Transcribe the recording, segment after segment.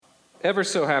Ever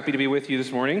so happy to be with you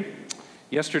this morning.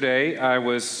 Yesterday, I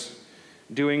was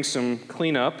doing some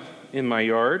cleanup in my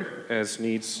yard, as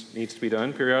needs to be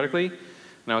done periodically,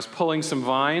 and I was pulling some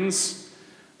vines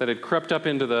that had crept up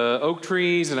into the oak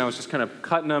trees, and I was just kind of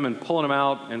cutting them and pulling them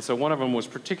out, and so one of them was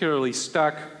particularly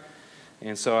stuck,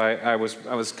 and so I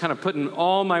was kind of putting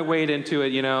all my weight into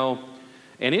it,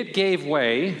 and it gave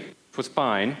way, which was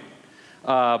fine,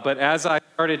 but as I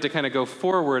started to kind of go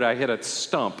forward, I hit a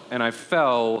stump, and I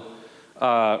fell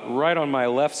right on my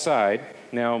left side.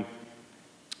 Now,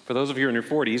 for those of you in your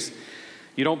 40s,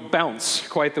 you don't bounce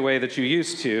quite the way that you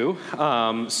used to.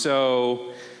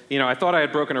 So, I thought I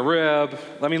had broken a rib.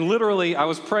 I mean, literally, I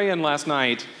was praying last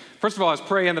night. First of all, I was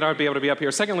praying that I would be able to be up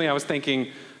here. Secondly, I was thinking,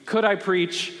 could I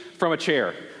preach from a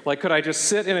chair? Like, could I just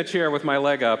sit in a chair with my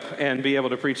leg up and be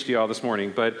able to preach to you all this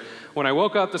morning? But when I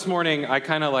woke up this morning, I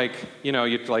kind of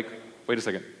you'd like, wait a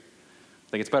second.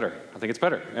 I think it's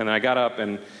better. And I got up,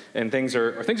 and things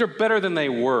are better than they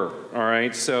were, all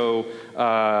right? So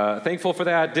thankful for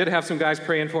that. Did have some guys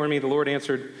praying for me. The Lord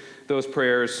answered those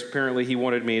prayers. Apparently, he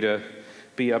wanted me to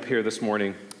be up here this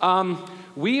morning.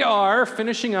 We are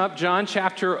finishing up John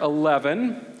chapter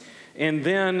 11, and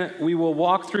then we will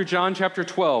walk through John chapter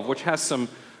 12, which has some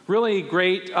really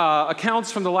great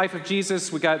accounts from the life of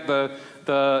Jesus. We got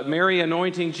the Mary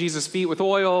anointing Jesus' feet with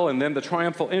oil, and then the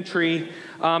triumphal entry.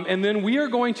 And then we are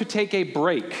going to take a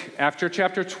break after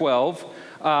chapter 12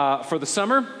 for the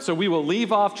summer. So we will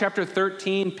leave off chapter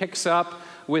 13, picks up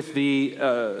with the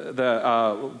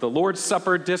Lord's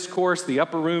Supper discourse, the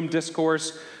upper room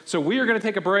discourse. So we are going to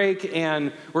take a break,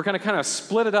 and we're going to kind of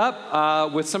split it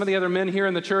up with some of the other men here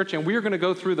in the church, and we are going to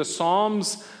go through the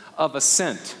Psalms of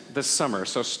Ascent this summer.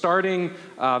 So starting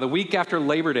the week after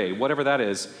Labor Day, whatever that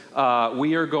is,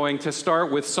 we are going to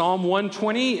start with Psalm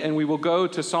 120, and we will go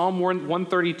to Psalm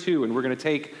 132, and we're going to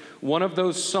take one of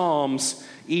those Psalms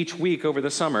each week over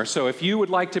the summer. So if you would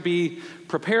like to be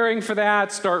preparing for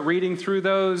that, start reading through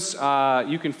those,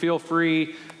 you can feel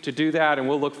free to do that, and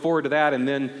we'll look forward to that. And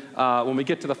then when we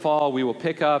get to the fall, we will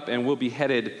pick up, and we'll be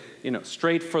headed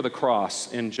straight for the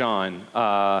cross in John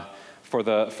for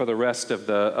the rest of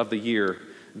the year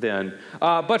then.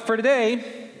 But for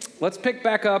today, let's pick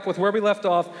back up with where we left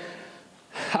off.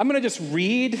 I'm going to just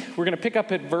read. We're going to pick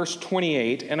up at verse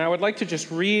 28, and I would like to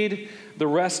just read the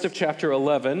rest of chapter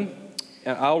 11.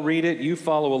 And I'll read it. You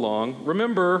follow along.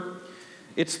 Remember,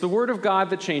 it's the Word of God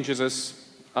that changes us.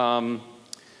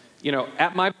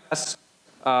 At my best,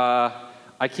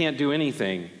 I can't do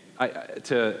anything.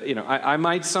 I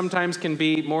might sometimes can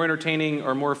be more entertaining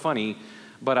or more funny,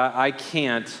 but I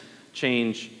can't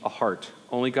change a heart.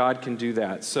 Only God can do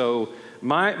that. So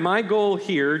my goal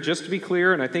here, just to be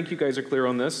clear, and I think you guys are clear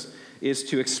on this, is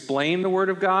to explain the Word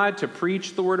of God, to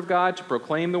preach the Word of God, to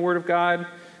proclaim the Word of God.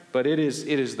 But it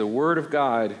is the Word of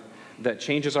God that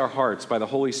changes our hearts by the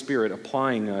Holy Spirit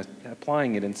applying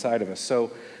it inside of us.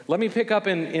 So let me pick up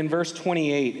in verse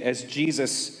 28 as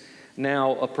Jesus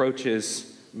now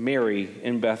approaches Mary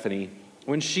in Bethany.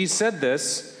 When she said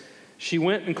this, she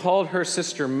went and called her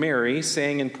sister Mary,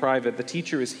 saying in private, "The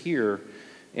teacher is here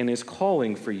and is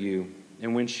calling for you."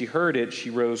 And when she heard it, she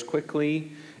rose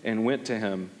quickly and went to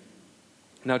him.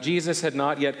 Now Jesus had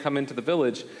not yet come into the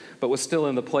village, but was still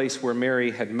in the place where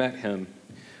Mary had met him.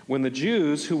 When the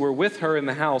Jews who were with her in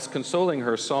the house, consoling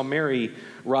her, saw Mary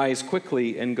rise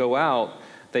quickly and go out,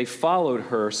 they followed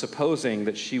her, supposing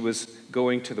that she was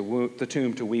going to the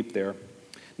tomb to weep there.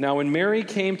 Now when Mary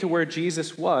came to where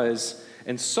Jesus was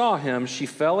and saw him, she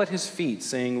fell at his feet,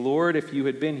 saying, "Lord, if you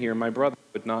had been here, my brother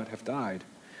would not have died."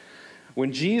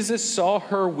 When Jesus saw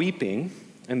her weeping,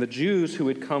 and the Jews who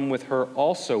had come with her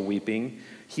also weeping,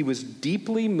 he was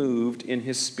deeply moved in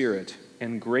his spirit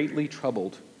and greatly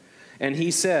troubled. And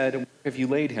he said, "Where have you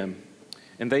laid him?"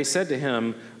 And they said to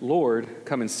him, "Lord,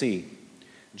 come and see."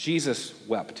 Jesus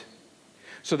wept.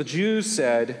 So the Jews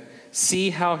said, "See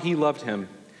how he loved him."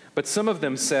 But some of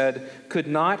them said, "Could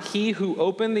not he who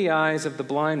opened the eyes of the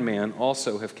blind man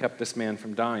also have kept this man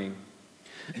from dying?"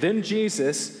 Then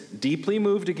Jesus, deeply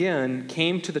moved again,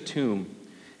 came to the tomb.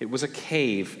 It was a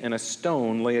cave, and a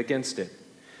stone lay against it.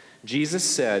 Jesus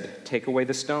said, "Take away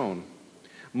the stone."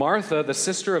 Martha, the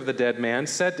sister of the dead man,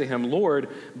 said to him, "Lord,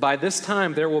 by this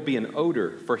time there will be an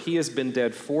odor, for he has been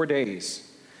dead 4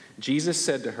 days." Jesus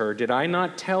said to her, "Did I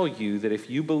not tell you that if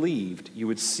you believed, you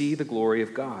would see the glory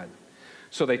of God?"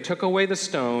 So they took away the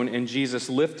stone, and Jesus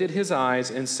lifted his eyes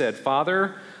and said,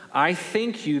 "Father, I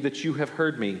thank you that you have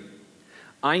heard me.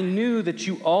 I knew that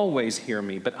you always hear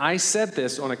me, but I said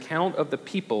this on account of the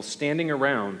people standing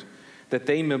around, that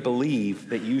they may believe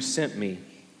that you sent me."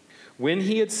 When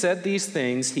he had said these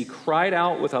things, he cried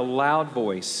out with a loud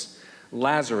voice,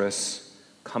 "Lazarus,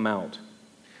 come out."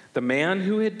 The man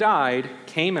who had died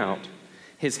came out,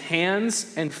 his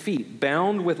hands and feet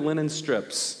bound with linen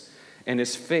strips, and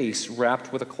his face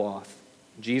wrapped with a cloth.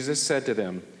 Jesus said to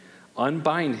them,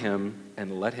 "Unbind him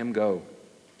and let him go."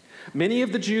 Many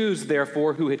of the Jews,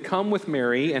 therefore, who had come with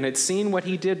Mary and had seen what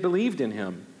he did, believed in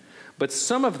him. But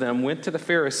some of them went to the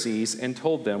Pharisees and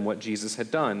told them what Jesus had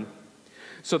done.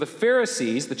 So the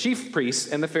Pharisees, the chief priests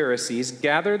and the Pharisees,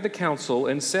 gathered the council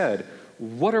and said,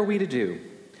 "What are we to do?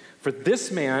 For this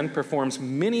man performs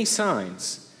many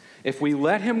signs. If we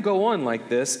let him go on like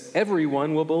this,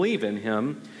 everyone will believe in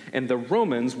him, and the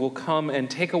Romans will come and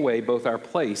take away both our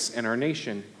place and our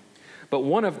nation." But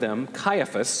one of them,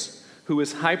 Caiaphas, who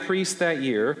was high priest that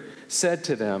year, said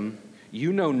to them,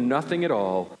 "You know nothing at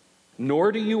all,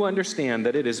 nor do you understand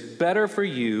that it is better for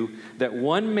you that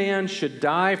one man should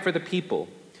die for the people,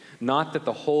 not that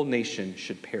the whole nation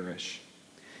should perish."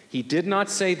 He did not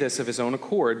say this of his own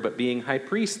accord, but being high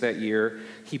priest that year,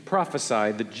 he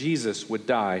prophesied that Jesus would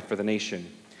die for the nation,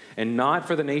 and not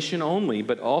for the nation only,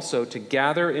 but also to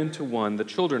gather into one the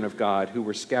children of God who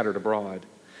were scattered abroad.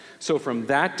 So from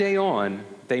that day on,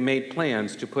 they made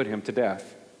plans to put him to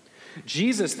death.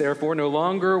 Jesus, therefore, no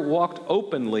longer walked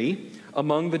openly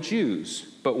among the Jews,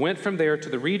 but went from there to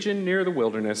the region near the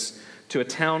wilderness, to a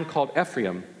town called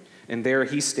Ephraim, and there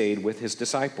he stayed with his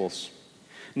disciples.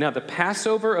 Now the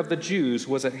Passover of the Jews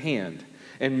was at hand,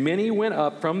 and many went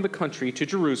up from the country to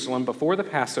Jerusalem before the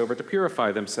Passover to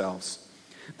purify themselves.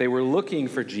 They were looking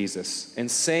for Jesus and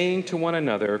saying to one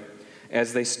another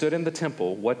as they stood in the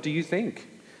temple, "What do you think?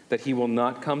 That he will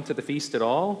not come to the feast at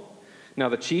all?" Now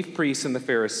the chief priests and the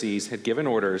Pharisees had given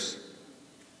orders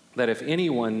that if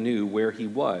anyone knew where he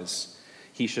was,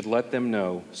 he should let them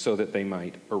know so that they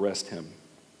might arrest him.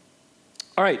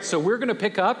 All right, so we're going to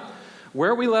pick up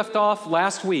where we left off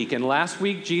last week. And last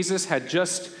week, Jesus had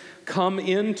just come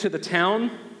into the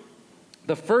town.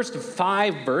 The first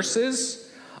 5 verses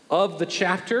of the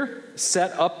chapter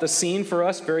set up the scene for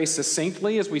us very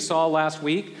succinctly, as we saw last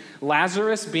week.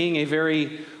 Lazarus, being a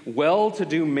very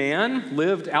well-to-do man,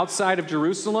 lived outside of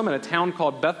Jerusalem in a town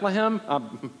called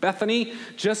Bethany,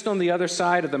 just on the other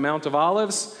side of the Mount of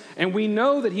Olives. And we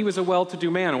know that he was a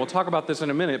well-to-do man, and we'll talk about this in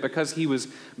a minute, because he was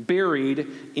buried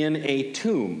in a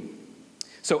tomb.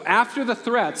 So after the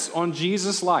threats on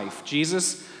Jesus' life,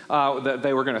 that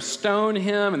they were going to stone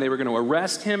him and they were going to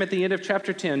arrest him at the end of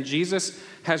chapter 10, Jesus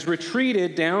has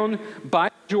retreated down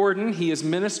by Jordan. He is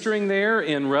ministering there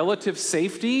in relative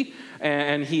safety,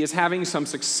 and he is having some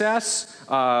success.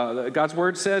 God's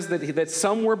word says that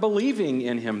some were believing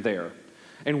in him there.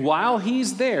 And while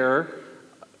he's there,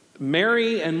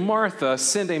 Mary and Martha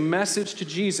send a message to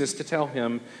Jesus to tell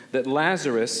him that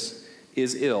Lazarus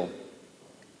is ill.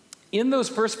 In those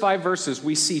first 5 verses,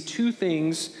 we see 2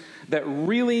 things that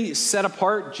really set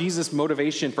apart Jesus'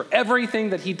 motivation for everything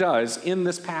that he does in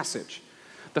this passage.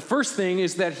 The first thing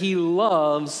is that he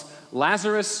loves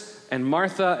Lazarus and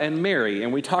Martha and Mary.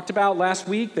 And we talked about last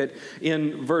week that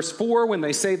in verse 4, when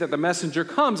they say that the messenger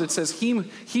comes, it says,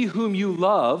 he whom you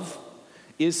love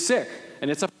is sick. And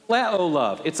it's a phileo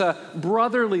love. It's a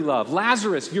brotherly love.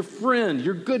 Lazarus, your friend,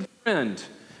 your good friend,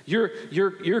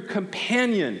 your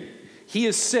companion, he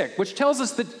is sick, which tells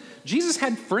us that Jesus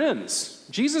had friends.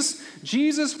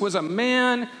 Jesus was a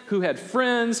man who had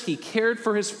friends. He cared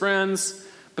for his friends.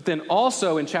 But then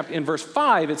also in verse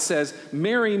 5, it says,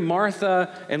 Mary, Martha,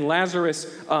 and Lazarus,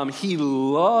 he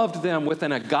loved them with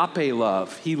an agape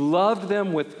love. He loved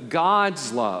them with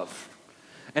God's love.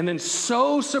 And then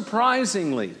so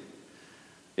surprisingly,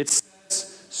 it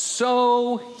says,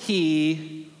 so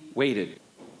he waited.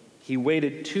 He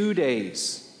waited 2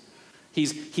 days.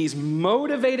 He's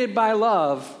motivated by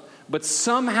love, but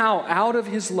somehow out of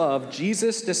his love,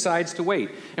 Jesus decides to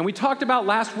wait. And we talked about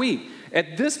last week,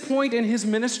 at this point in his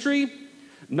ministry,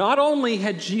 not only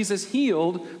had Jesus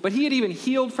healed, but he had even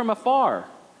healed from afar.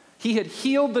 He had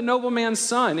healed the nobleman's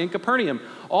son in Capernaum.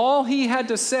 All he had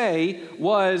to say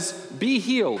was, be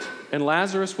healed, and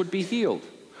Lazarus would be healed.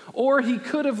 Or he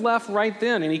could have left right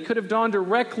then, and he could have gone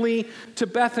directly to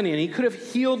Bethany, and he could have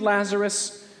healed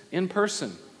Lazarus in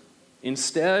person.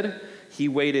 Instead, he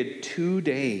waited 2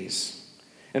 days.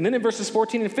 And then in verses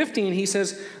 14 and 15, he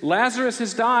says, Lazarus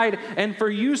has died, and for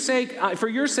your sake,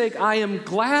 I am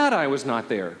glad I was not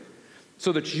there,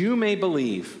 so that you may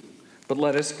believe. But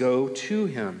let us go to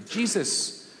him.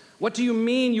 Jesus, what do you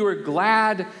mean you are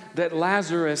glad that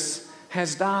Lazarus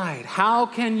has died? How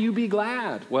can you be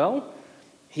glad? Well,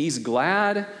 he's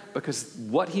glad because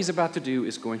what he's about to do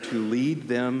is going to lead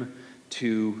them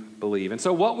to believe. And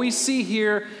so what we see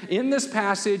here in this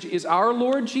passage is our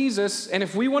Lord Jesus, and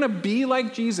if we want to be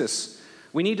like Jesus,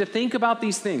 We need to think about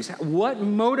these things. What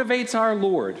motivates our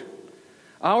Lord?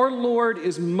 Our Lord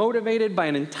is motivated by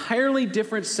an entirely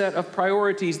different set of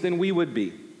priorities than we would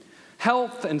be.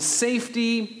 Health and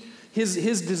safety,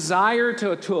 his desire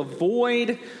to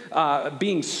avoid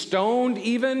being stoned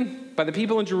even by the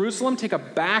people in Jerusalem, take a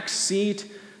back seat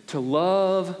to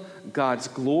love God's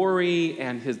glory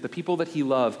and the people that he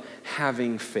loved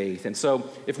having faith. And so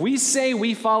if we say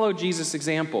we follow Jesus'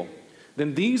 example,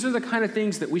 then these are the kind of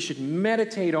things that we should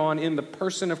meditate on in the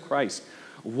person of Christ.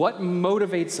 What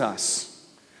motivates us?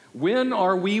 When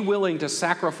are we willing to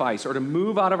sacrifice or to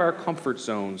move out of our comfort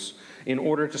zones in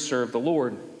order to serve the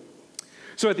Lord?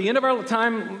 So at the end of our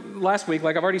time last week,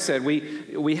 like I've already said,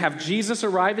 we have Jesus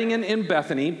arriving in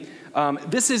Bethany.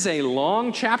 This is a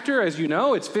long chapter, as you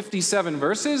know. It's 57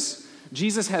 verses.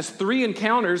 Jesus has 3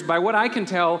 encounters. By what I can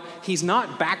tell, he's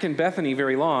not back in Bethany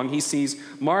very long. He sees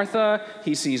Martha,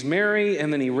 he sees Mary,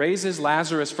 and then he raises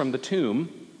Lazarus from the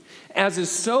tomb. As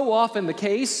is so often the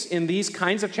case in these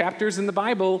kinds of chapters in the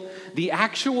Bible, the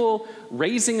actual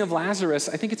raising of Lazarus,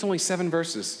 I think it's only 7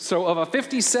 verses. So of a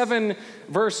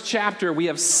 57-verse chapter, we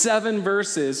have 7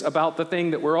 verses about the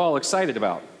thing that we're all excited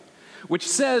about, which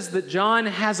says that John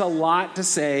has a lot to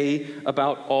say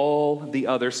about all the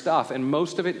other stuff, and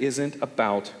most of it isn't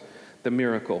about the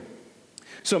miracle.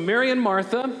 So Mary and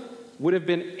Martha would have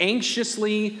been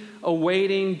anxiously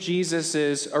awaiting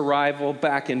Jesus' arrival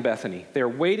back in Bethany. They're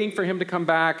waiting for him to come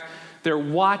back. They're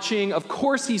watching. Of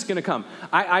course he's going to come.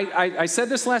 I said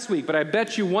this last week, but I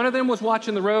bet you one of them was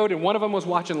watching the road and one of them was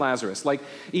watching Lazarus. Like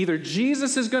either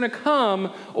Jesus is going to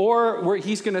come or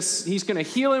he's going to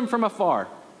heal him from afar.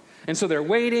 And so they're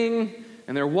waiting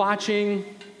and they're watching.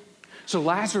 So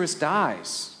Lazarus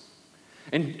dies.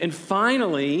 And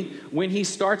finally, when he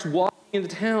starts walking into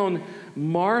town,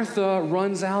 Martha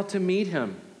runs out to meet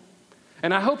him.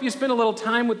 And I hope you spent a little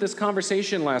time with this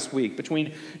conversation last week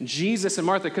between Jesus and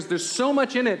Martha, because there's so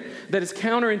much in it that is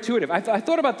counterintuitive. I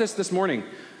thought about this morning.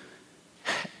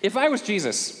 If I was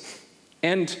Jesus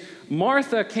and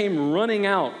Martha came running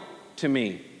out to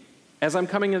me as I'm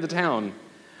coming into town,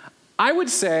 I would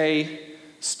say,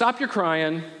 stop your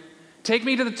crying, take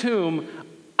me to the tomb.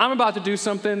 I'm about to do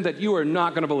something that you are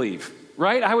not going to believe,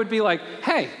 right? I would be like,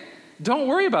 hey, don't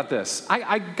worry about this.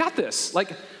 I got this.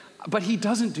 But he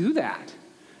doesn't do that.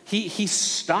 He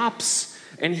stops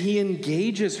and he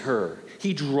engages her.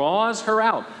 He draws her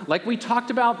out. Like we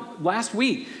talked about last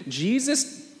week,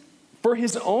 Jesus, for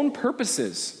his own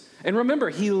purposes. And remember,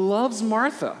 he loves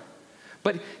Martha.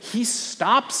 But he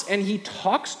stops and he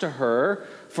talks to her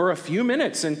for a few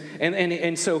minutes.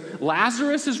 And so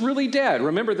Lazarus is really dead.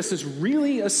 Remember, this is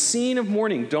really a scene of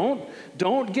mourning.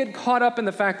 Don't get caught up in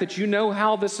the fact that you know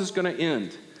how this is going to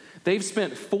end. They've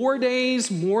spent 4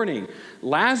 days mourning.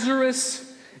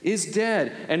 Lazarus is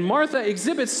dead. And Martha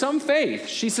exhibits some faith.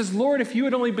 She says, Lord, if you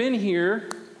had only been here,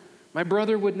 my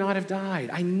brother would not have died.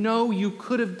 I know you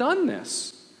could have done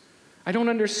this. I don't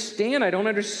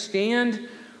understand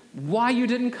why you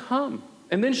didn't come.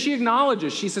 And then she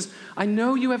acknowledges, she says, I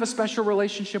know you have a special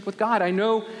relationship with God. I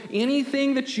know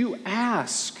anything that you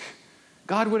ask,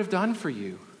 God would have done for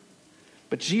you.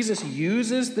 But Jesus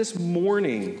uses this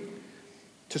mourning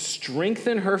to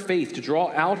strengthen her faith, to draw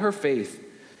out her faith.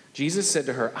 Jesus said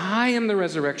to her, I am the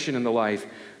resurrection and the life.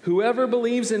 Whoever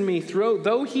believes in me,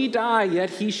 though he die, yet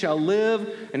he shall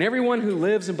live. And everyone who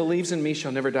lives and believes in me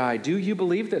shall never die. Do you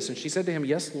believe this? And she said to him,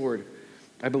 Yes, Lord.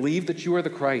 I believe that you are the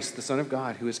Christ, the Son of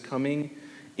God, who is coming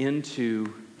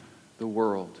into the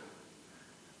world.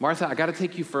 Martha, I got to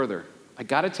take you further. I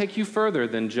got to take you further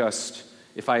than just,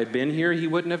 if I had been here, he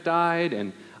wouldn't have died,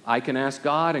 and I can ask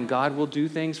God, and God will do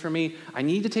things for me. I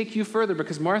need to take you further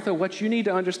because, Martha, what you need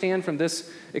to understand from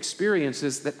this experience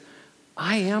is that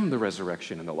I am the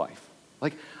resurrection and the life.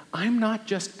 Like, I'm not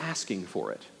just asking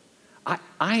for it.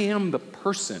 I am the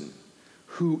person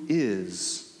who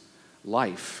is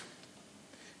life.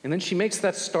 And then she makes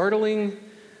that startling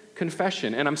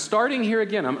confession. And I'm starting here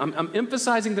again. I'm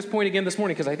emphasizing this point again this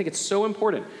morning because I think it's so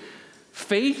important.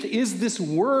 Faith is this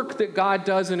work that God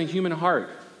does in a human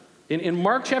heart. In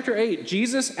Mark chapter 8,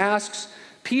 Jesus asks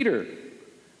Peter,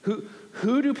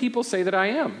 who do people say that I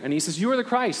am? And he says, you are the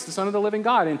Christ, the Son of the living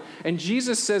God. And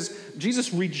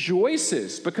Jesus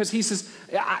rejoices because he says,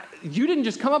 you didn't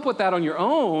just come up with that on your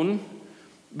own.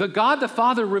 But God the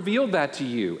Father revealed that to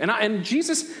you. And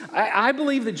Jesus, I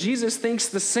believe that Jesus thinks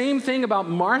the same thing about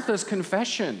Martha's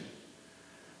confession.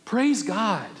 Praise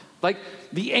God. Like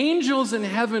the angels in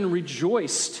heaven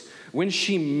rejoiced when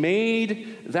she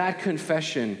made that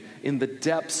confession in the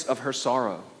depths of her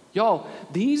sorrow. Y'all,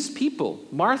 these people,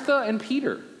 Martha and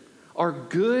Peter, are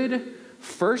good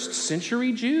first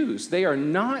century Jews. They are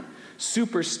not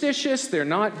superstitious, they're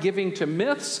not giving to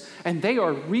myths, and they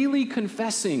are really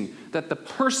confessing that the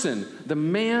person, the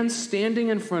man standing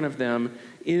in front of them,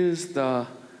 is the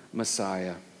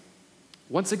Messiah.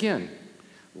 Once again,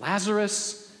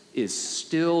 Lazarus is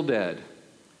still dead.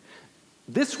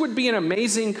 This would be an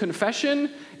amazing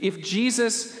confession if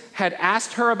Jesus had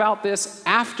asked her about this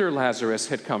after Lazarus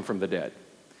had come from the dead.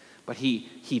 But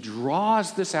he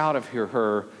draws this out of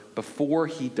her before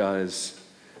he does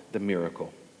the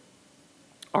miracle.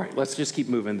 All right, let's just keep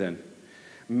moving then.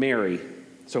 Mary.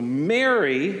 So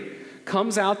Mary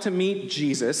comes out to meet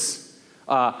Jesus.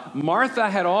 Martha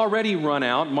had already run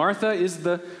out. Martha is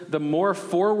the more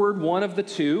forward one of the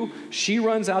two. She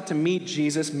runs out to meet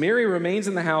Jesus. Mary remains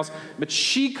in the house, but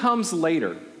she comes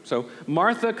later. So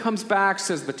Martha comes back,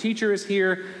 says the teacher is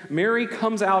here. Mary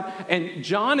comes out, and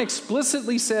John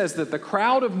explicitly says that the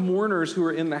crowd of mourners who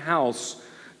are in the house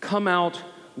come out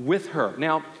with her.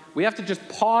 Now, we have to just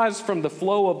pause from the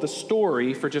flow of the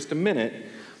story for just a minute.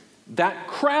 That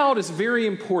crowd is very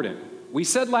important. We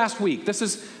said last week, this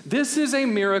is a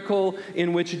miracle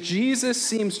in which Jesus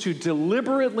seems to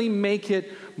deliberately make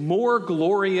it more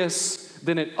glorious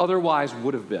than it otherwise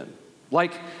would have been.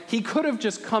 Like, he could have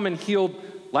just come and healed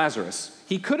Lazarus.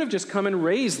 He could have just come and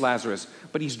raised Lazarus,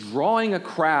 but he's drawing a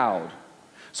crowd.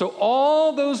 So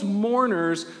all those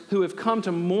mourners who have come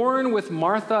to mourn with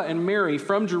Martha and Mary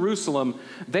from Jerusalem,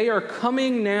 they are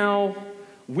coming now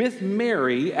with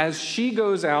Mary as she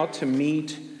goes out to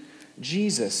meet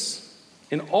Jesus.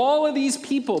 And all of these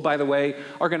people, by the way,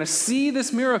 are going to see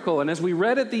this miracle. And as we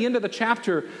read at the end of the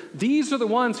chapter, these are the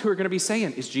ones who are going to be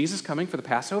saying, is Jesus coming for the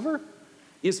Passover?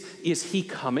 Is he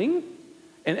coming?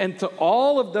 And to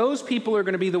all of those people are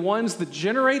going to be the ones that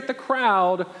generate the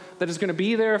crowd that is going to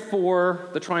be there for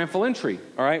the triumphal entry.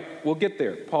 All right, we'll get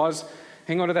there. Pause,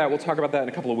 hang on to that. We'll talk about that in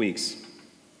a couple of weeks.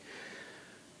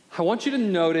 I want you to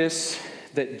notice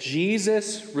that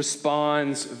Jesus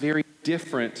responds very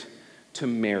different to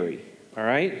Mary. All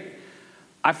right?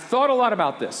 I've thought a lot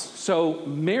about this. So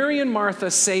Mary and Martha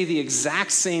say the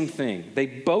exact same thing. They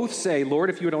both say,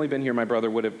 Lord, if you had only been here, my brother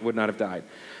would not have died.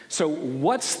 So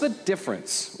what's the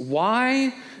difference?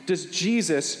 Why does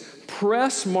Jesus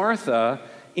press Martha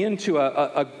into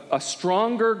a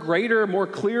stronger, greater, more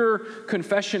clear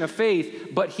confession of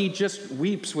faith, but he just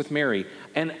weeps with Mary?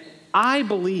 And I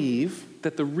believe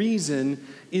that the reason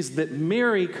is that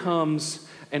Mary comes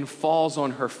and falls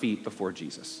on her feet before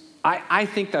Jesus. I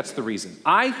think that's the reason.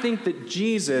 I think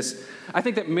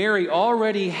that Mary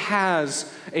already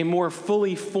has a more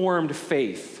fully formed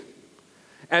faith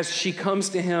as she comes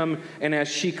to him and as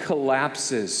she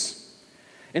collapses.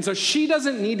 And so she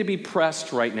doesn't need to be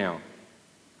pressed right now.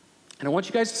 And I want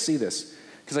you guys to see this,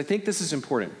 because I think this is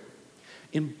important.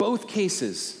 In both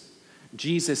cases,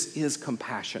 Jesus is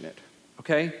compassionate,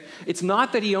 okay? It's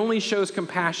not that he only shows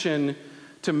compassion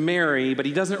to Mary, but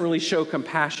he doesn't really show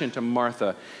compassion to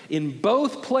Martha. In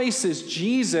both places,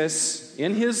 Jesus,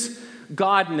 in his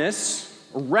godness,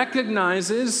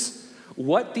 recognizes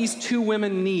what these two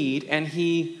women need, and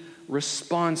he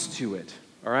responds to it,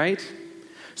 all right?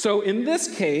 So in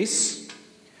this case,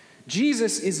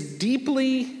 Jesus is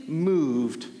deeply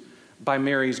moved by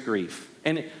Mary's grief.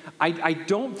 And I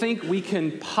don't think we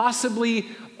can possibly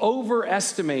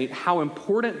overestimate how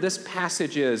important this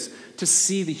passage is to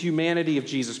see the humanity of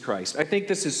Jesus Christ. I think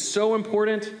this is so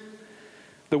important.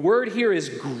 The word here is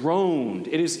groaned.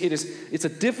 It's a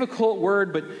difficult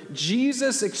word, but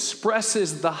Jesus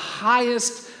expresses the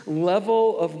highest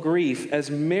level of grief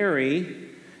as Mary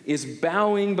is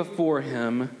bowing before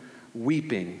him,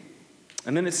 weeping.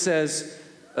 And then it says,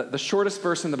 the shortest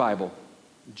verse in the Bible,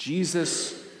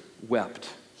 Jesus wept.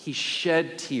 He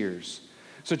shed tears.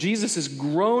 So Jesus is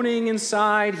groaning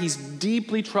inside. He's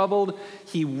deeply troubled.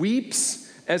 He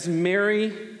weeps as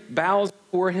Mary bows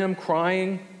before him,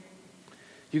 crying.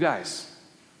 You guys,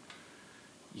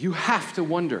 you have to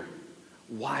wonder,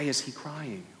 why is he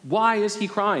crying? Why is he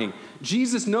crying?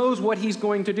 Jesus knows what he's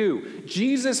going to do.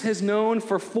 Jesus has known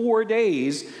for 4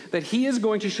 days that he is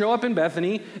going to show up in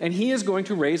Bethany and he is going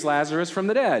to raise Lazarus from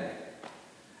the dead.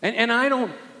 And I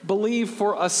don't believe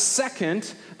for a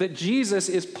second that Jesus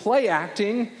is play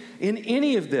acting in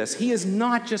any of this. He is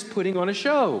not just putting on a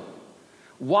show.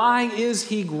 Why is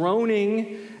he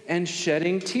groaning and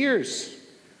shedding tears?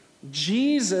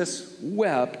 Jesus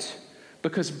wept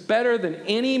because better than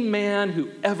any man who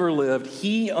ever lived,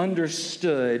 he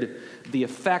understood the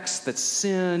effects that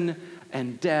sin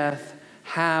and death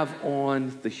have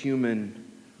on the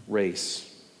human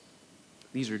race.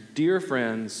 These are dear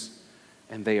friends,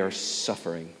 and they are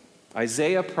suffering.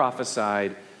 Isaiah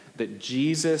prophesied that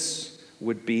Jesus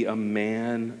would be a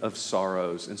man of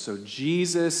sorrows. And so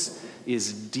Jesus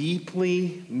is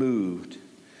deeply moved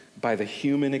by the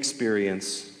human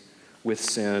experience with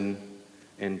sin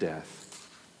and death.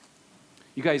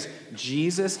 You guys,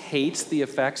 Jesus hates the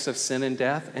effects of sin and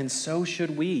death, and so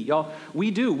should we. Y'all, we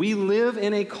do. We live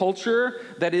in a culture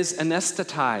that is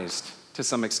anesthetized to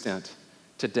some extent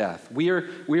to death. We are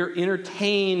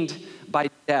entertained by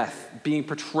death being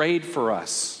portrayed for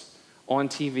us on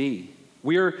TV.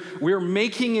 We're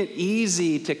making it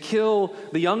easy to kill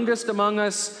the youngest among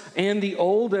us and the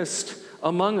oldest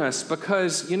among us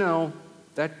because,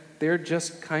 that they're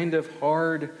just kind of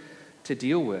hard to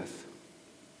deal with.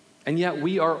 And yet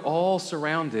we are all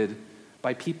surrounded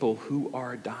by people who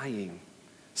are dying.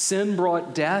 Sin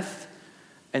brought death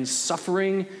and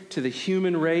suffering to the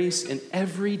human race, and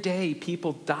every day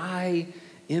people die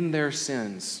in their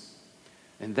sins.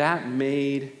 And that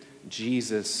made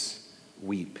Jesus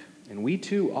weep. And we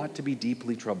too ought to be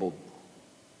deeply troubled.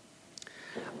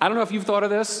 I don't know if you've thought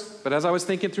of this, but as I was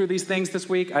thinking through these things this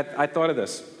week, I thought of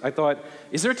this. I thought,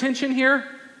 is there tension here?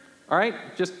 All right,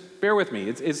 just bear with me.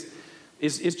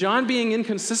 Is John being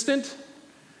inconsistent?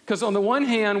 Because on the one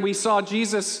hand, we saw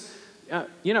Jesus, I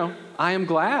am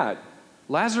glad.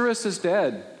 Lazarus is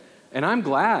dead, and I'm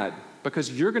glad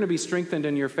because you're going to be strengthened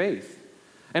in your faith.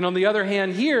 And on the other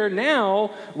hand here,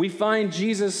 now we find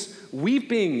Jesus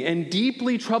weeping and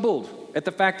deeply troubled at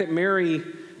the fact that Mary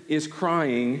is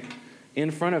crying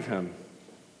in front of him.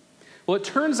 Well, it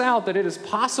turns out that it is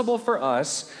possible for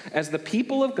us as the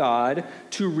people of God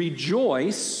to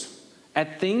rejoice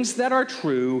at things that are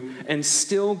true and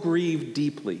still grieve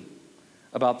deeply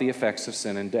about the effects of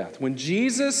sin and death. When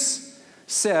Jesus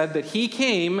said that he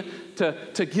came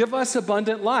to give us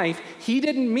abundant life, he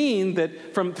didn't mean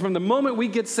that from the moment we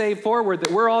get saved forward that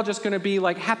we're all just going to be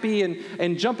like happy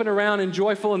and jumping around and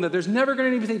joyful and that there's never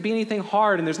going to be anything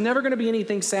hard and there's never going to be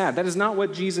anything sad. That is not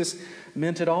what Jesus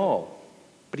meant at all.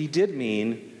 But he did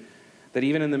mean that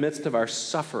even in the midst of our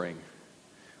suffering,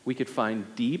 we could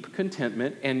find deep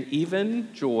contentment and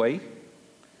even joy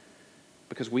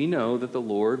because we know that the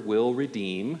Lord will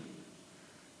redeem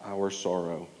our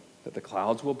sorrow, that the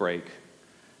clouds will break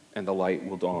and the light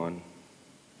will dawn.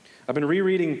 I've been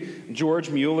rereading George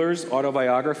Mueller's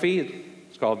autobiography.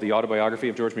 It's called The Autobiography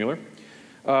of George Mueller.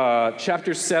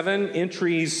 Chapter 7,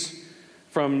 entries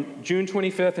from June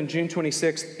 25th and June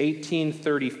 26th,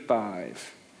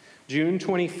 1835. June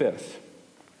 25th.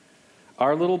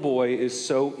 Our little boy is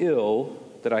so ill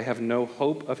that I have no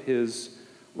hope of his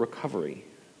recovery.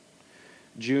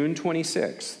 June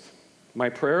 26th. My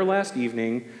prayer last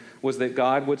evening was that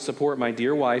God would support my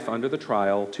dear wife under the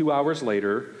trial. 2 hours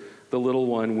later, the little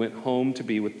one went home to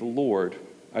be with the Lord.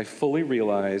 I fully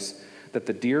realize that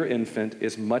the dear infant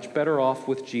is much better off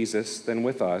with Jesus than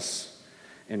with us,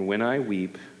 and when I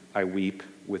weep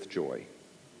with joy.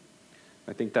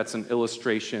 I think that's an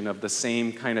illustration of the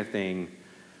same kind of thing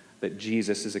that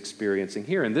Jesus is experiencing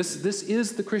here. And this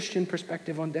is the Christian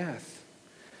perspective on death.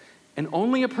 And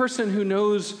only a person who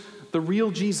knows the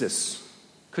real Jesus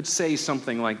could say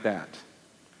something like that.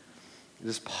 It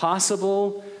is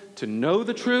possible to know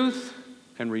the truth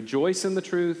and rejoice in the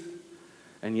truth,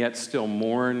 and yet still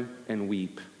mourn and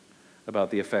weep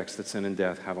about the effects that sin and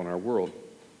death have on our world.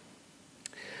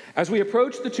 As we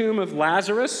approach the tomb of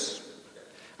Lazarus,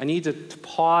 I need to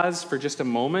pause for just a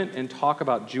moment and talk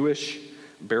about Jewish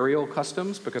burial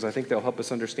customs, because I think they'll help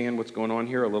us understand what's going on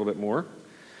here a little bit more.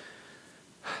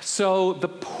 So the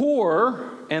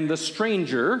poor and the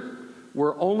stranger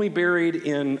were only buried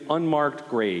in unmarked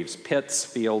graves, pits,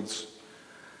 fields,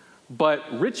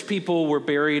 but rich people were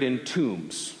buried in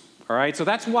tombs. All right, so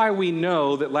that's why we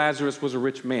know that Lazarus was a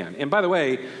rich man. And by the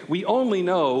way, we only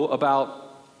know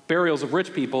about burials of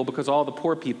rich people because all the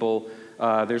poor people,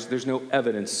 there's no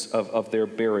evidence of their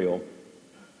burial.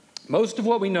 Most of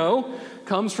what we know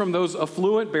comes from those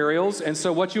affluent burials, and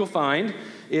so what you'll find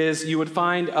is you would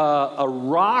find a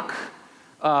rock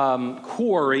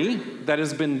quarry that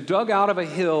has been dug out of a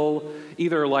hill,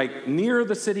 either like near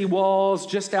the city walls,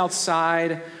 just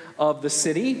outside of the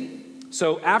city.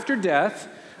 So after death,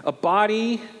 a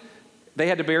body, they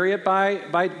had to bury it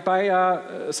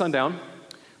by sundown.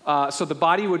 So the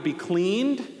body would be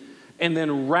cleaned and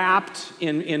then wrapped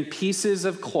in pieces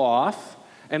of cloth,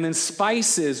 and then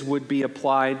spices would be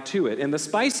applied to it. And the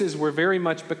spices were very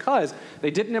much because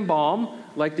they didn't embalm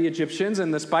like the Egyptians,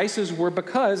 and the spices were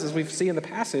because, as we see in the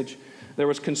passage, there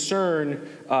was concern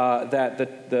that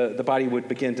the body would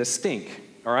begin to stink.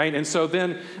 All right, and so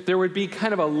then there would be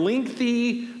kind of a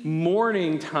lengthy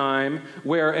mourning time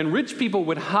and rich people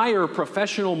would hire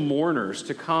professional mourners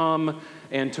to come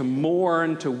and to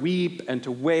mourn, to weep, and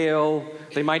to wail.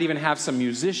 They might even have some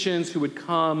musicians who would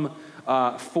come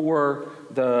for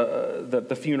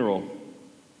the funeral.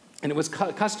 And it was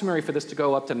customary for this to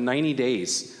go up to 30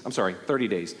 days.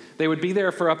 They would be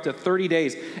there for up to 30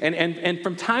 days. And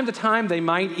from time to time, they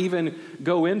might even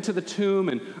go into the tomb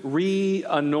and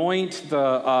re-anoint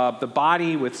the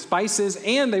body with spices,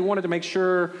 and they wanted to make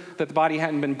sure that the body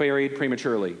hadn't been buried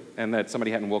prematurely and that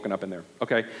somebody hadn't woken up in there,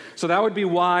 okay? So that would be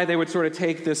why they would sort of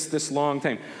take this long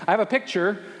time. I have a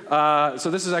picture.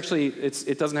 So this is actually,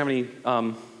 it doesn't have any...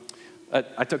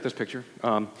 I took this picture.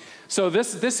 So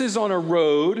this is on a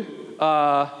road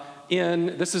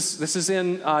this is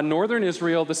in northern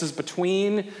Israel. This is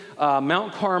between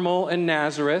Mount Carmel and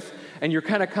Nazareth, and you're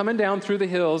kind of coming down through the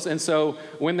hills. And so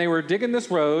when they were digging this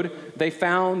road, they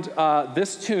found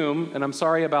this tomb, and I'm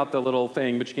sorry about the little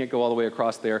thing, but you can't go all the way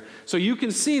across there. So you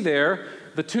can see there,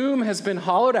 the tomb has been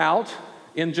hollowed out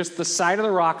in just the side of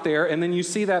the rock there, and then you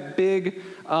see that big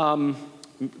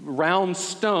round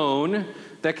stone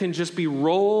that can just be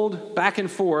rolled back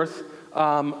and forth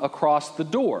across the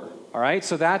door. All right,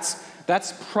 so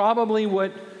that's probably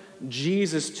what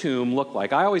Jesus' tomb looked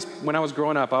like. When I was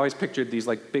growing up, I always pictured these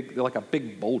like a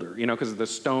big boulder, because the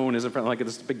stone is in front like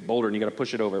this big boulder, and you got to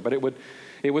push it over. But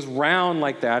it was round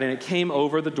like that, and it came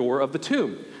over the door of the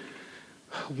tomb.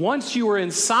 Once you were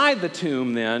inside the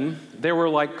tomb, then there were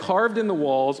like carved in the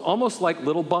walls, almost like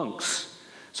little bunks.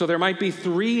 So there might be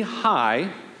 3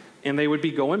 high, and they would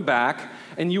be going back.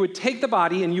 And you would take the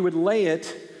body and you would lay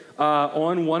it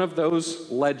on one of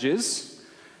those ledges.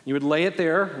 You would lay it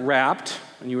there wrapped,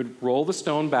 and you would roll the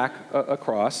stone back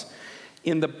across.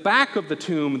 In the back of the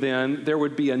tomb, then, there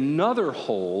would be another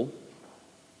hole.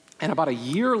 And about a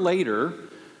year later,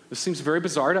 this seems very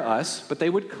bizarre to us, but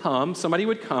somebody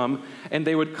would come, and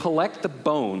they would collect the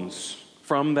bones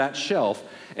from that shelf,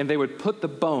 and they would put the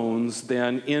bones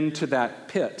then into that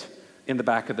pit in the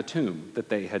back of the tomb that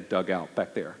they had dug out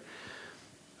back there.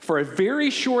 For a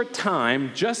very short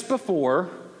time, just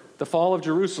before the fall of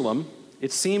Jerusalem,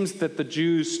 it seems that the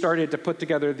Jews started to put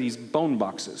together these bone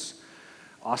boxes.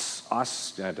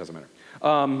 It doesn't matter.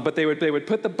 But they would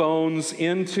put the bones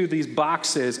into these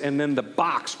boxes, and then the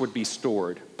box would be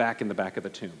stored back in the back of the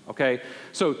tomb. Okay?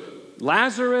 So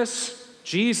Lazarus,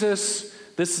 Jesus,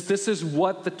 this is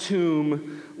what the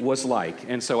tomb was like.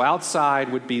 And so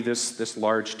outside would be this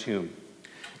large tomb.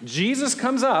 Jesus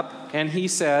comes up, and he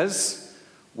says,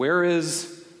 "Where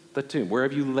is the tomb? Where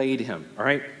have you laid him?" All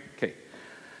right? Okay.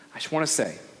 I just want to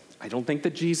say, I don't think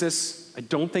that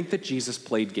Jesus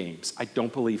played games. I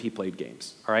don't believe he played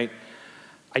games. All right?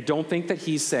 I don't think that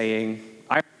he's saying,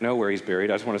 "I know where he's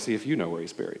buried. I just want to see if you know where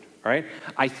he's buried." All right?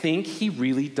 I think he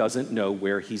really doesn't know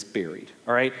where he's buried.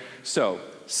 All right? So,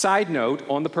 side note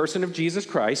on the person of Jesus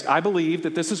Christ, I believe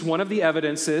that this is one of the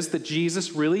evidences that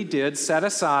Jesus really did set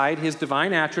aside his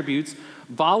divine attributes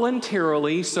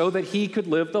voluntarily so that he could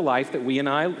live the life that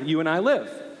you and I live.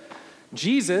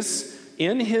 Jesus,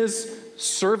 in his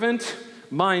servant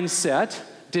mindset,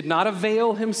 did not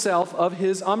avail himself of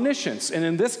his omniscience. And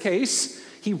in this case,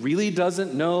 he really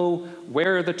doesn't know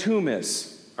where the tomb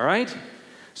is. All right?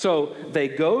 So they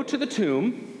go to the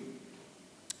tomb.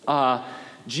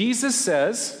 Jesus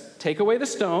says, "Take away the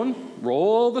stone,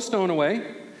 roll the stone away."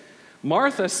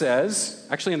 Martha says,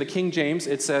 actually in the King James,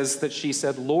 it says that she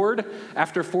said, "Lord,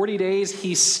 after 40 days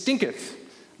he stinketh.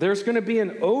 There's going to be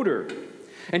an odor."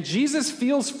 And Jesus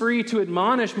feels free to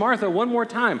admonish Martha one more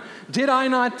time. "Did I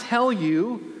not tell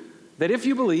you that if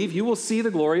you believe, you will see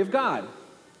the glory of God?"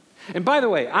 And by the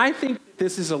way, I think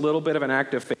this is a little bit of an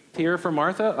act of faith here for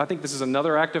Martha. I think this is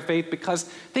another act of faith because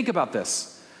think about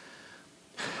this.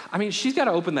 I mean, she's got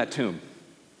to open that tomb.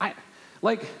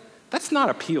 That's not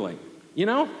appealing,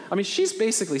 I mean, she's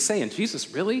basically saying,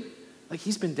 "Jesus, really?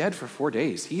 He's been dead for 4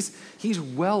 days. He's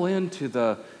well into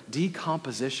the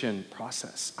decomposition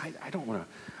process. I don't want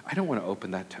to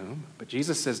open that tomb." But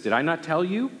Jesus says, "Did I not tell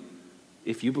you?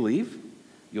 If you believe,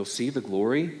 you'll see the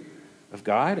glory of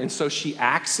God." And so she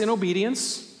acts in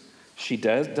obedience. She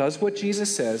does what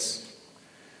Jesus says.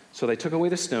 So they took away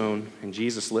the stone, and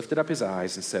Jesus lifted up his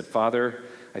eyes and said, "Father,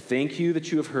 I thank you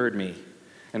that you have heard me,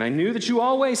 and I knew that you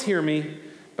always hear me,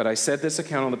 but I said this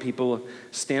account on the people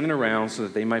standing around so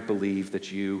that they might believe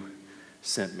that you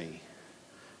sent me."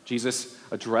 Jesus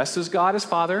addresses God as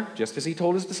Father, just as he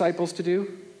told his disciples to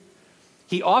do.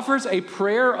 He offers a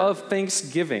prayer of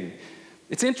thanksgiving.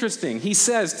 It's interesting. He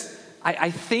says,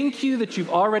 I thank you that you've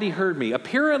already heard me.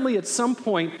 Apparently, at some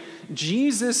point,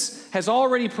 Jesus has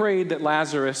already prayed that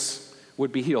Lazarus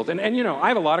would be healed. And I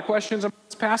have a lot of questions about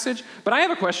this passage, but I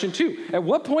have a question too. At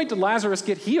what point did Lazarus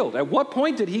get healed? At what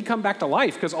point did he come back to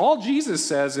life? Because all Jesus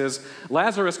says is,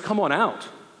 Lazarus, come on out.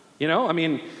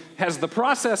 Has the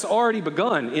process already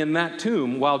begun in that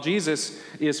tomb while Jesus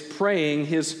is praying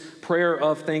his prayer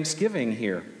of thanksgiving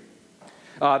here?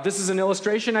 This is an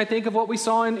illustration, I think, of what we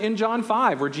saw in John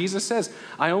 5, where Jesus says,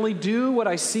 I only do what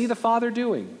I see the Father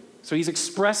doing. So he's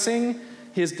expressing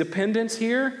his dependence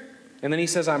here, and then he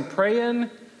says, I'm praying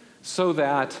so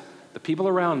that the people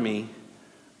around me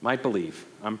might believe.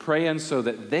 I'm praying so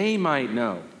that they might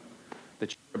know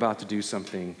that you're about to do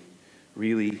something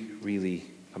really, really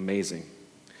amazing.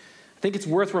 I think it's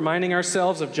worth reminding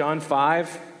ourselves of John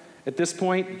 5. At this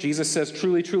point, Jesus says,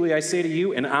 truly, truly, I say to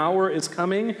you, an hour is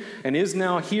coming and is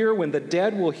now here when the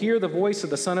dead will hear the voice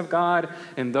of the Son of God,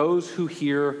 and those who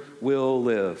hear will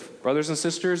live. Brothers and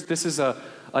sisters, this is a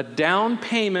down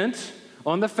payment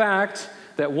on the fact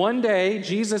that one day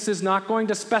Jesus is not going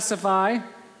to specify.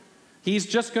 He's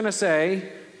just going to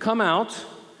say, come out,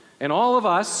 and all of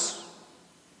us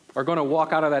are going to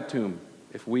walk out of that tomb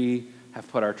if we have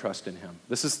put our trust in him.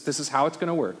 This is how it's going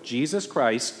to work. Jesus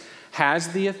Christ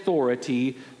has the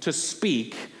authority to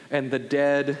speak, and the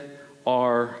dead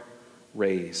are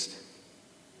raised.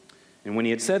 And when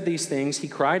he had said these things, he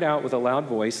cried out with a loud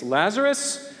voice,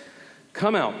 Lazarus,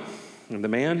 come out. And the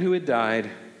man who had died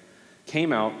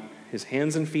came out, his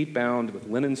hands and feet bound with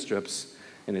linen strips,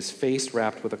 and his face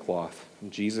wrapped with a cloth.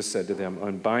 And Jesus said to them,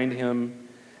 unbind him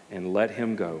and let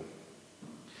him go.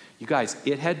 You guys,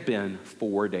 it had been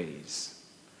 4 days.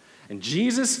 And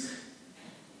Jesus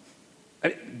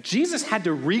had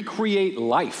to recreate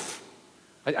life.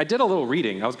 I did a little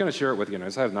reading. I was going to share it with you, and I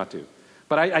decided not to.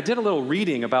 But I did a little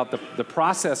reading about the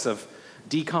process of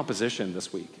decomposition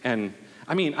this week. And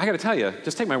I got to tell you,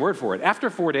 just take my word for it. After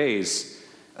 4 days,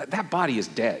 that body is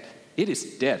dead. It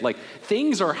is dead. Like,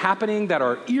 things are happening that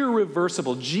are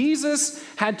irreversible. Jesus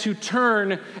had to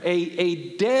turn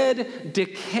a dead,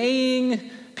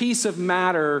 decaying piece of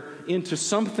matter into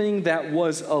something that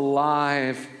was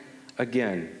alive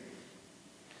again.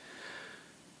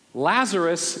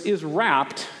 Lazarus is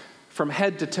wrapped from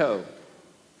head to toe.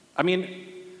 I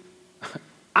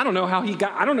don't know how he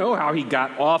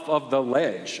got off of the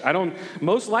ledge.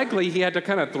 Most likely he had to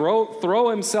kind of throw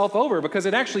himself over, because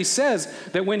it actually says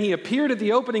that when he appeared at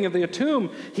the opening of the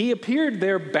tomb, he appeared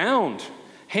there bound,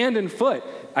 hand and foot.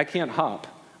 I can't hop.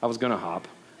 I was going to hop.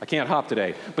 I can't hop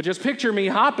today. But just picture me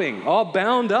hopping, all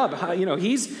bound up.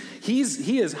 He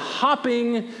is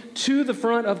hopping to the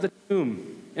front of the tomb.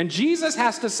 And Jesus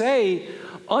has to say,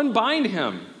 unbind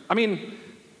him.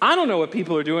 I don't know what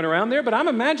people are doing around there, but I'm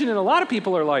imagining a lot of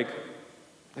people are like,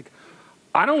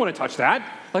 I don't want to touch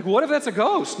that. Like, what if that's a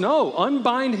ghost? No,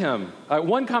 unbind him.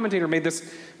 One commentator made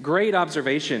this great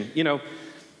observation.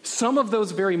 Some of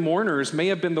those very mourners may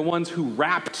have been the ones who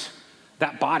wrapped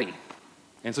that body.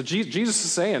 And so Jesus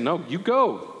is saying, no, you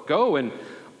go and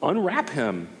unwrap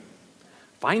him.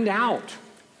 Find out.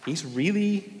 He's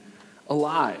really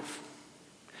alive.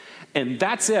 And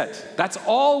that's it. That's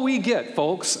all we get,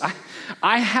 folks.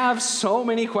 I have so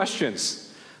many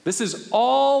questions. This is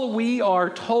all we are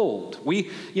told.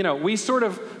 We sort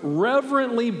of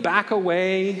reverently back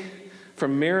away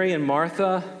from Mary and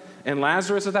Martha and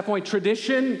Lazarus at that point.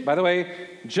 Tradition, by the way,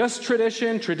 just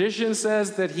tradition. Tradition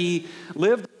says that he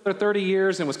lived for 30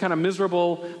 years and was kind of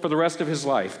miserable for the rest of his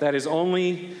life. That is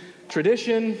only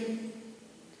tradition.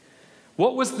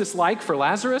 What was this like for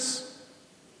Lazarus?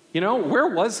 Where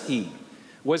was he?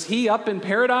 Was he up in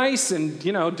paradise, and,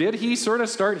 did he sort of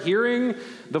start hearing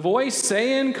the voice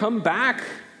saying, come back?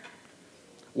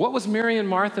 What was Mary and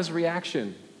Martha's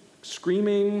reaction?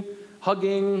 Screaming,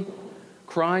 hugging,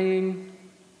 crying?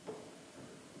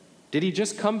 Did he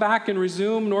just come back and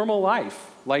resume normal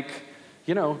life?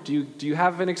 Do you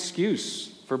have an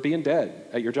excuse for being dead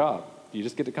at your job? Do you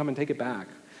just get to come and take it back?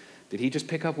 Did he just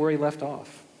pick up where he left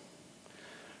off?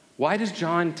 Why does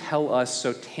John tell us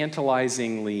so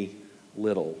tantalizingly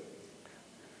little?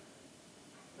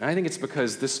 And I think it's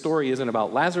because this story isn't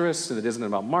about Lazarus, and it isn't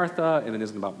about Martha, and it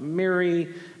isn't about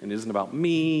Mary, and it isn't about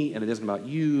me, and it isn't about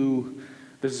you.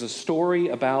 This is a story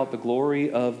about the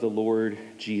glory of the Lord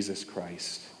Jesus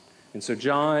Christ. And so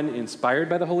John, inspired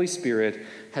by the Holy Spirit,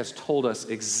 has told us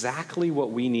exactly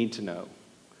what we need to know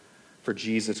for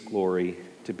Jesus' glory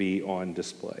to be on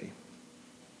display.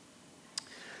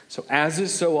 So, as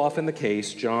is so often the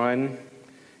case, John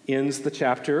ends the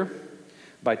chapter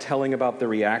by telling about the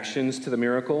reactions to the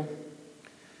miracle.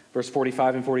 Verse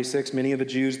 45 and 46, many of the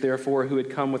Jews, therefore, who had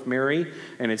come with Mary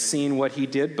and had seen what he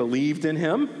did, believed in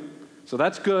him. So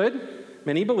that's good.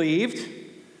 Many believed.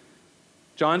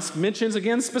 John mentions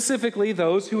again specifically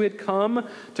those who had come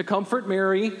to comfort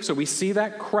Mary. So we see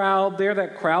that crowd there,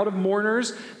 that crowd of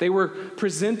mourners. They were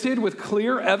presented with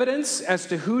clear evidence as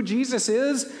to who Jesus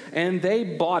is, and they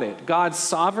bought it. God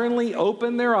sovereignly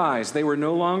opened their eyes. They were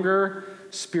no longer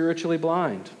spiritually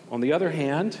blind. On the other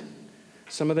hand,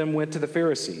 some of them went to the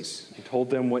Pharisees and told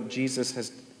them what Jesus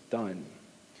has done.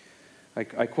 I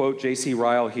quote J.C.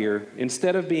 Ryle here.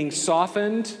 Instead of being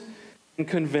softened and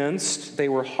convinced, they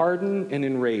were hardened and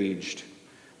enraged.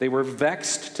 They were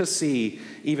vexed to see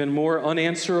even more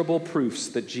unanswerable proofs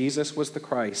that Jesus was the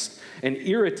Christ, and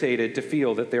irritated to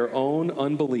feel that their own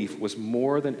unbelief was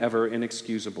more than ever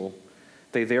inexcusable.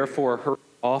 They therefore hurried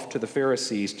off to the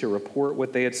Pharisees to report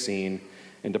what they had seen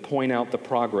and to point out the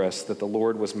progress that the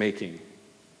Lord was making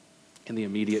in the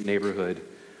immediate neighborhood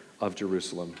of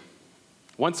Jerusalem.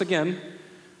 Once again,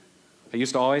 I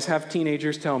used to always have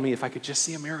teenagers tell me, if I could just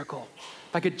see a miracle,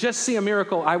 if I could just see a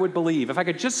miracle, I would believe. If I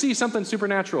could just see something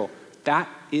supernatural. That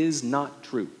is not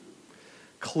true.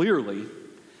 Clearly,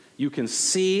 you can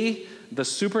see the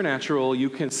supernatural, you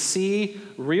can see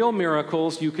real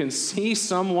miracles, you can see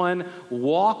someone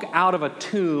walk out of a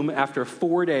tomb after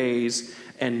 4 days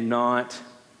and not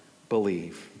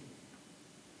believe.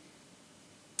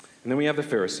 And then we have the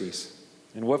Pharisees.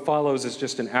 And what follows is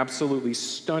just an absolutely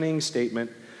stunning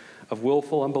statement of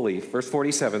willful unbelief. Verse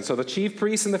 47, so the chief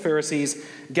priests and the Pharisees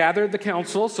gathered the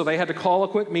council, so they had to call a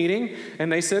quick meeting,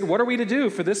 and they said, what are we to do?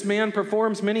 For this man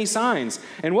performs many signs.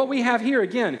 And what we have here,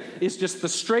 again, is just the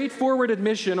straightforward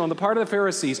admission on the part of the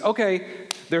Pharisees. Okay,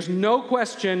 there's no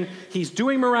question he's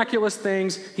doing miraculous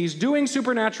things, he's doing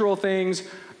supernatural things,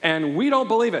 and we don't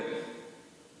believe it.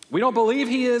 We don't believe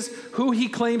he is who he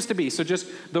claims to be. So just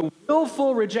the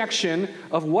willful rejection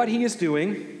of what he is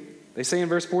doing. They say in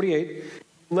verse 48,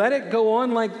 let it go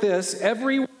on like this.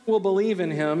 Everyone will believe in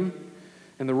him,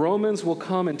 and the Romans will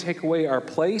come and take away our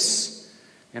place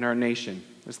and our nation.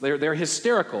 They're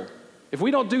hysterical. If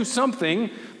we don't do something,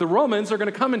 the Romans are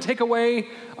going to come and take away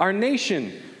our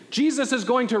nation. Jesus is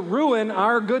going to ruin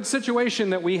our good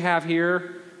situation that we have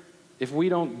here if we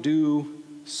don't do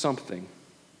something.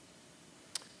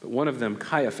 But one of them,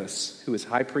 Caiaphas, who was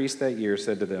high priest that year,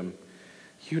 said to them,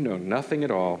 you know nothing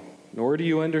at all, nor do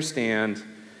you understand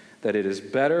that it is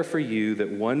better for you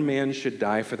that one man should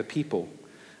die for the people,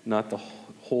 not that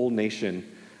the whole nation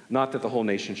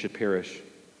should perish.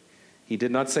 He did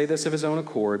not say this of his own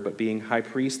accord, but being high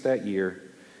priest that year,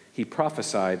 he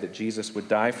prophesied that Jesus would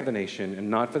die for the nation, and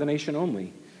not for the nation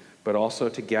only, but also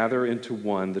to gather into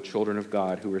one the children of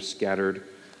God who are scattered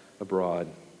abroad.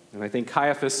 And I think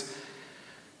Caiaphas,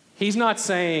 he's not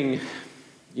saying,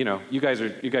 you guys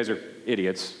are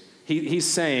idiots. He's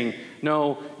saying,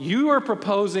 no, you are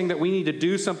proposing that we need to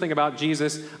do something about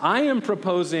Jesus. I am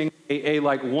proposing a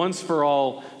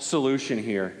once-for-all solution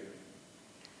here.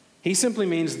 He simply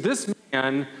means this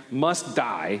man must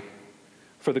die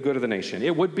for the good of the nation.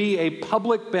 It would be a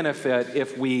public benefit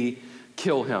if we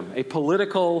kill him, a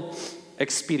political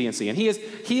expediency. And he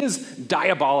is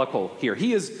diabolical here.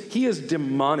 He is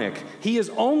demonic. He is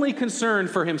only concerned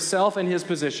for himself and his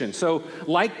position. So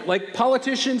like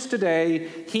politicians today,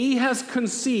 he has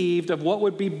conceived of what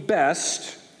would be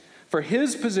best for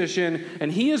his position,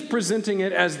 and he is presenting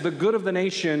it as the good of the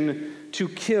nation to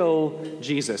kill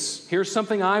Jesus. Here's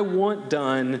something I want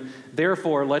done,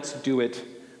 therefore let's do it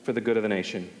for the good of the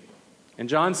nation. And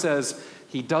John says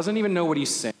he doesn't even know what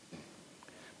he's saying.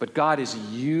 But God is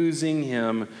using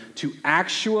him to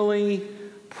actually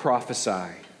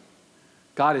prophesy.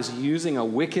 God is using a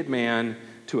wicked man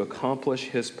to accomplish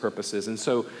his purposes. And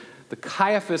so the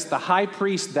Caiaphas, the high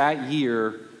priest that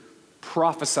year,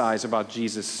 prophesies about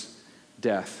Jesus'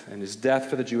 death and his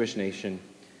death for the Jewish nation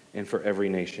and for every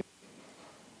nation.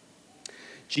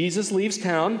 Jesus leaves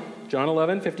town, John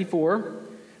 11:54.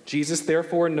 Jesus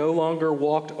therefore no longer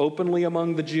walked openly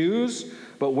among the Jews,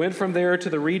 but went from there to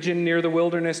the region near the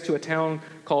wilderness to a town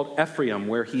called Ephraim,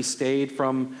 where he stayed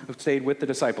with the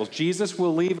disciples. Jesus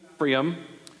will leave Ephraim,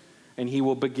 and he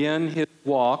will begin his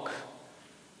walk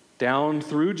down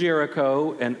through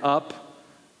Jericho and up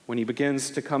when he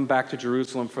begins to come back to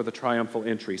Jerusalem for the triumphal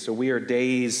entry. So we are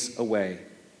days away.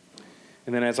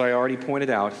 And then, as I already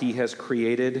pointed out, he has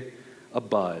created a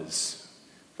buzz.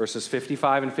 Verses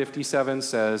 55 and 57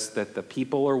 says that the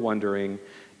people are wondering,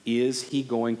 is he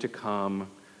going to come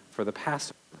for the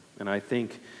Passover? And I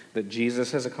think that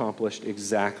Jesus has accomplished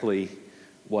exactly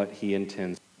what he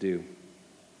intends to do.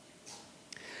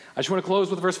 I just want to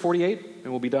close with verse 48,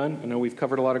 and we'll be done. I know we've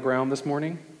covered a lot of ground this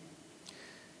morning.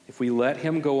 If we let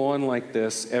him go on like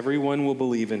this, everyone will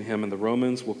believe in him, and the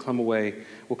Romans will come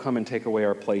and take away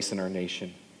our place in our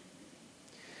nation.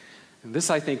 And this,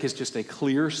 I think, is just a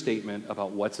clear statement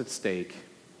about what's at stake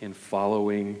in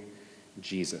following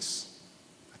Jesus.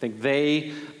 I think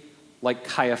they, like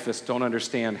Caiaphas, don't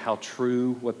understand how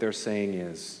true what they're saying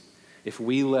is. If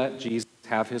we let Jesus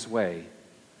have his way,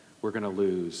 we're going to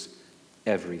lose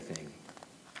everything.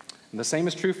 And the same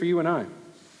is true for you and I.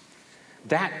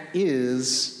 That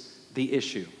is the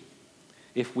issue.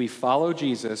 If we follow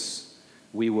Jesus,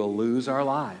 we will lose our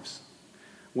lives.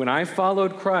 When I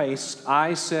followed Christ,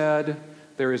 I said,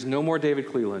 there is no more David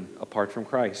Cleland apart from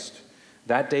Christ.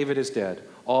 That David is dead.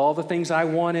 All the things I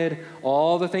wanted,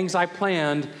 all the things I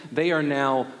planned, they are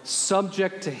now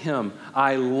subject to him.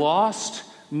 I lost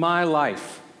my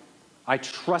life. I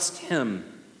trust him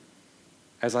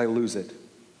as I lose it.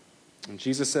 And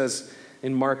Jesus says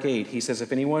in Mark 8, he says,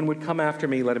 if anyone would come after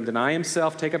me, let him deny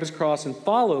himself, take up his cross, and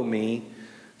follow me.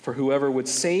 For whoever would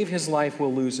save his life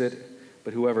will lose it,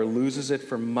 but whoever loses it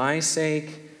for my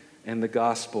sake and the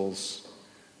gospel's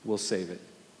will save it.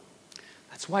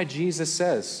 That's why Jesus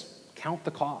says, count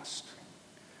the cost.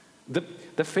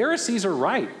 The Pharisees are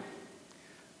right.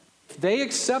 If they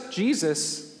accept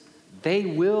Jesus, they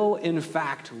will in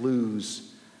fact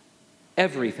lose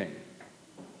everything.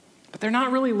 But they're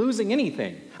not really losing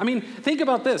anything. I mean, think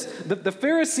about this. The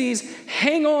Pharisees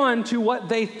hang on to what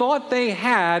they thought they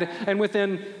had, and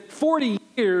within 40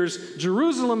 years,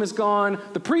 Jerusalem is gone,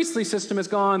 the priestly system is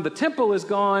gone, the temple is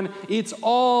gone, it's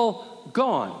all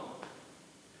gone.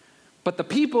 But the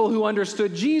people who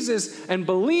understood Jesus and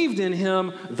believed in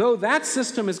him, though that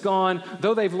system is gone,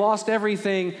 though they've lost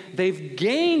everything, they've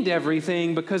gained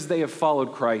everything because they have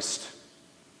followed Christ.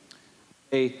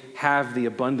 They have the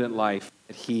abundant life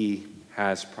that he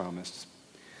has promised.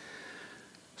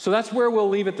 So that's where we'll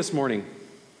leave it this morning.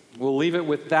 We'll leave it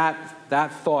with that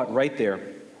thought right there.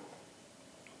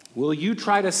 Will you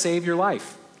try to save your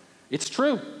life? It's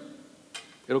true.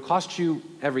 It'll cost you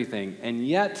everything. And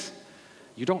yet,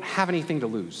 you don't have anything to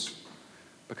lose.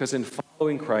 Because in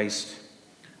following Christ,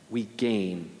 we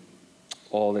gain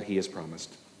all that he has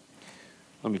promised.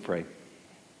 Let me pray.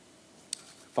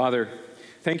 Father,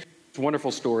 thank you for this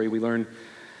wonderful story. We learn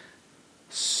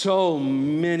so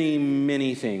many,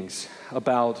 many things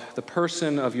about the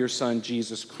person of your Son,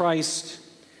 Jesus Christ,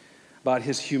 about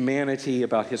his humanity,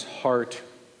 about his heart,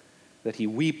 that he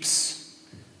weeps,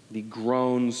 that he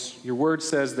groans. Your word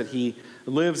says that he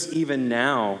lives even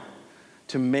now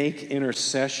to make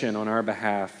intercession on our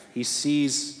behalf. He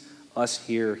sees us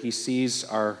here. He sees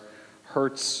our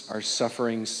hurts, our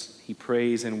sufferings. He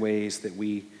prays in ways that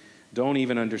we don't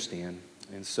even understand.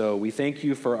 And so we thank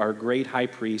you for our great high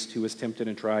priest who was tempted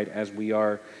and tried as we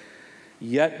are,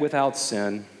 yet without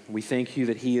sin. We thank you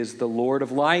that he is the Lord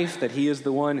of life, that he is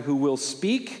the one who will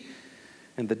speak,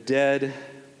 and the dead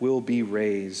will be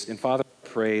raised. And Father, I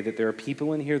pray that there are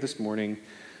people in here this morning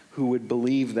who would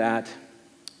believe that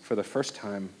for the first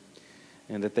time,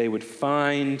 and that they would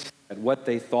find that what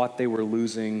they thought they were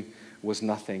losing was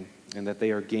nothing, and that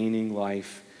they are gaining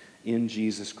life in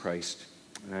Jesus Christ.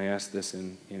 And I ask this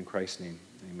in Christ's name.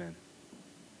 Amen.